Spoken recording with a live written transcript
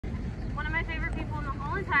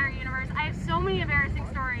entire universe. I have so many embarrassing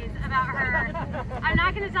stories about her. I'm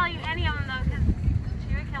not going to tell you any of them though, because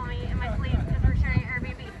she would kill me in my sleep because we're sharing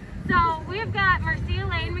Airbnb. So we've got Marcia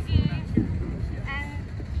Lane-McGee, and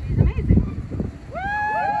she's amazing.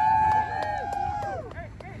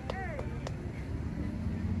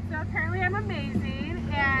 So apparently I'm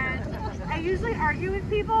amazing, and I usually argue with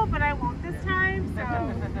people, but I won't this time,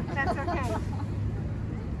 so that's okay.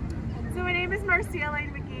 So my name is Marcia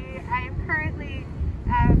Lane-McGee. I am currently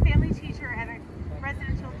a family teacher at a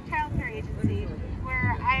residential child care agency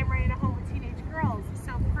where I am ready to home with teenage girls,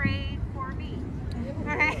 so pray for me.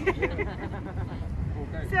 Okay.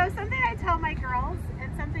 So something I tell my girls,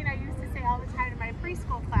 and something I used to say all the time in my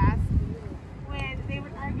preschool class, when they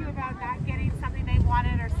would argue about not getting something they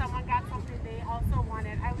wanted or someone got something they also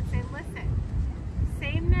wanted, I would say, listen,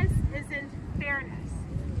 sameness isn't fairness.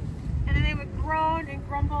 And then they would groan and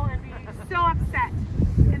grumble and be so upset.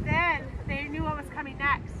 And then they knew what was coming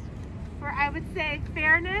next, where I would say,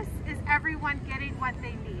 fairness is everyone getting what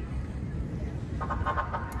they need.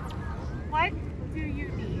 What do you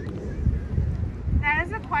need? That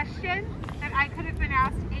is a question that I could have been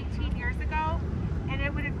asked 18 years ago, and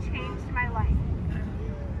it would have changed my life.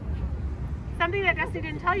 Something that Dusty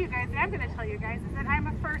didn't tell you guys, that I'm going to tell you guys, is that I'm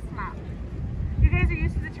a first mom. You guys are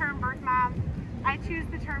used to the term birth mom. I choose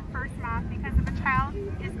the term first mom because if a child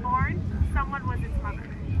is born, someone was its mother.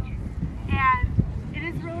 And it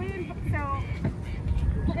is really, so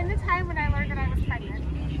in the time when I learned that I was pregnant,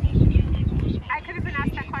 I could have been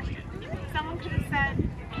asked that question. Someone could have said,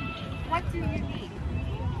 what do you need?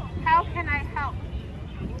 How can I help?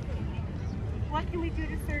 What can we do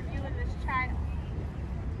to serve you and this child?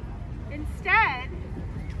 Instead,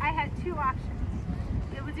 I had two options.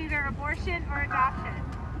 It was either abortion or adoption,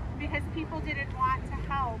 because people didn't want to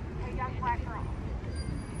help a young black girl.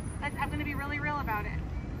 I'm going to be really real about it.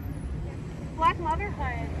 Black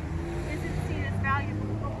motherhood isn't seen as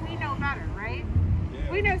valuable, but we know better, right?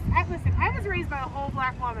 Yeah. We know, listen, I was raised by a whole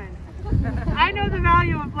black woman. I know the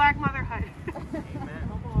value of black motherhood.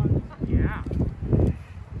 Yeah.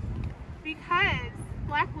 Because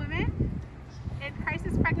black women in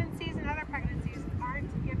crisis pregnancies and other pregnancies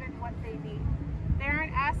aren't given what they need. They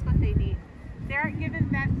aren't asked what they need. They aren't given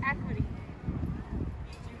that equity.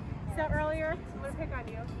 So earlier, I'm going to pick on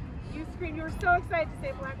you. You screamed, you were so excited to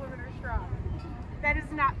say black women are strong. That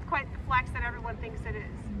is not quite the flex that everyone thinks it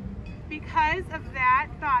is. Because of that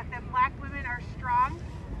thought that black women are strong,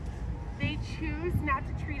 they choose not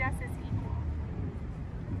to treat us as equal.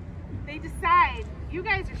 They decide, you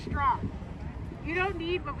guys are strong. You don't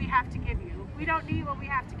need what we have to give you. We don't need what we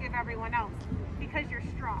have to give everyone else because you're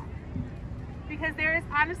strong. Because there is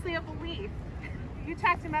honestly a belief, you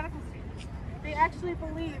talk to medical students, they actually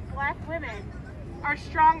believe black women are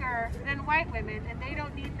stronger than white women and they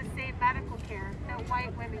don't need the same medical care that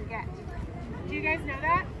white women get. Do you guys know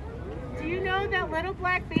that? Do you know that little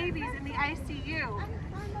black babies in the ICU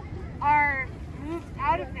are moved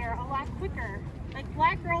out of there a lot quicker? Like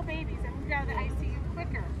black girl babies are moved out of the ICU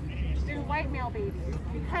quicker than white male babies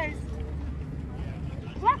because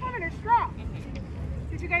black women are strong.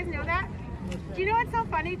 Did you guys know that? Do you know what's so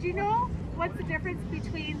funny? Do you know what's the difference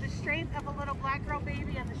between the strength of a little black girl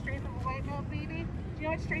baby and the strength of a white male baby? Do you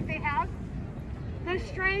know what strength they have? The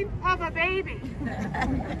strength of a baby.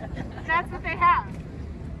 That's what they have.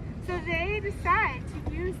 So they decide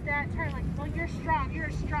to use that term like, well, you're strong. You're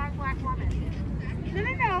a strong black woman.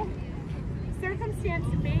 No. Circumstance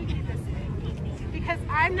made me this way because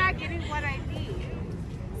I'm not getting what I need.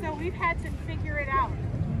 So we've had to figure it out.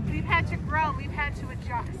 We've had to grow. We've had to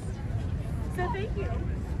adjust. So thank you.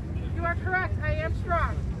 You are correct. I am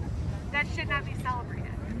strong. That should not be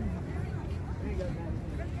celebrated.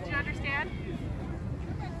 Do you understand?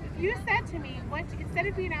 If you said to me, instead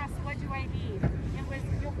of being asked, what do I need? It was,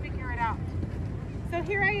 you'll figure it out. So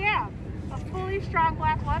here I am, a fully strong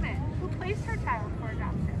black woman who placed her child for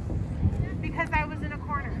adoption because I was in a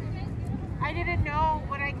corner. I didn't know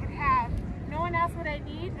what I could have. No one asked what I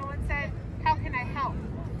need. No one said, how can I help?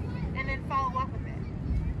 And then follow up with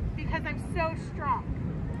it. Because I'm so strong.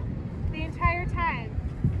 The entire time,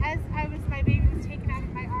 as my baby was taken out of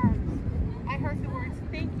my arms, I heard the words,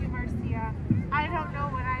 thank you, Marcia. I don't know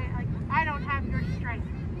what I don't have your strength.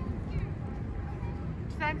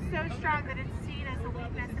 So I'm so strong that it's seen as a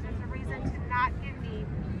weakness and as a reason to not give me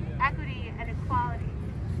equity and equality.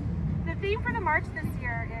 The theme for the march this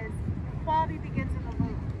year is equality begins in the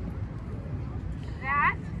womb.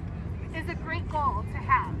 That is a great goal to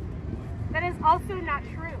have. That is also not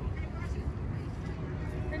true.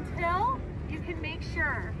 Until you can make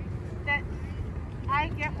sure that I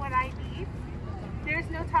get what I need, there's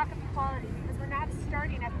no talk of equality because we're not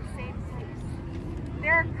starting at the same place.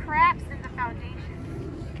 There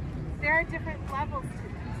are different levels to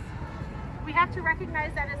this. We have to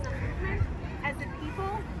recognize that as a movement, as a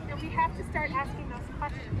people, that we have to start asking those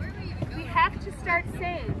questions. We have to start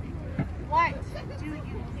saying, what do you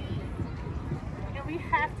need? And we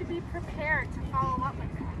have to be prepared to follow up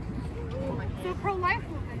with that. So pro-life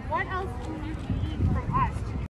movement, what else do you need from us?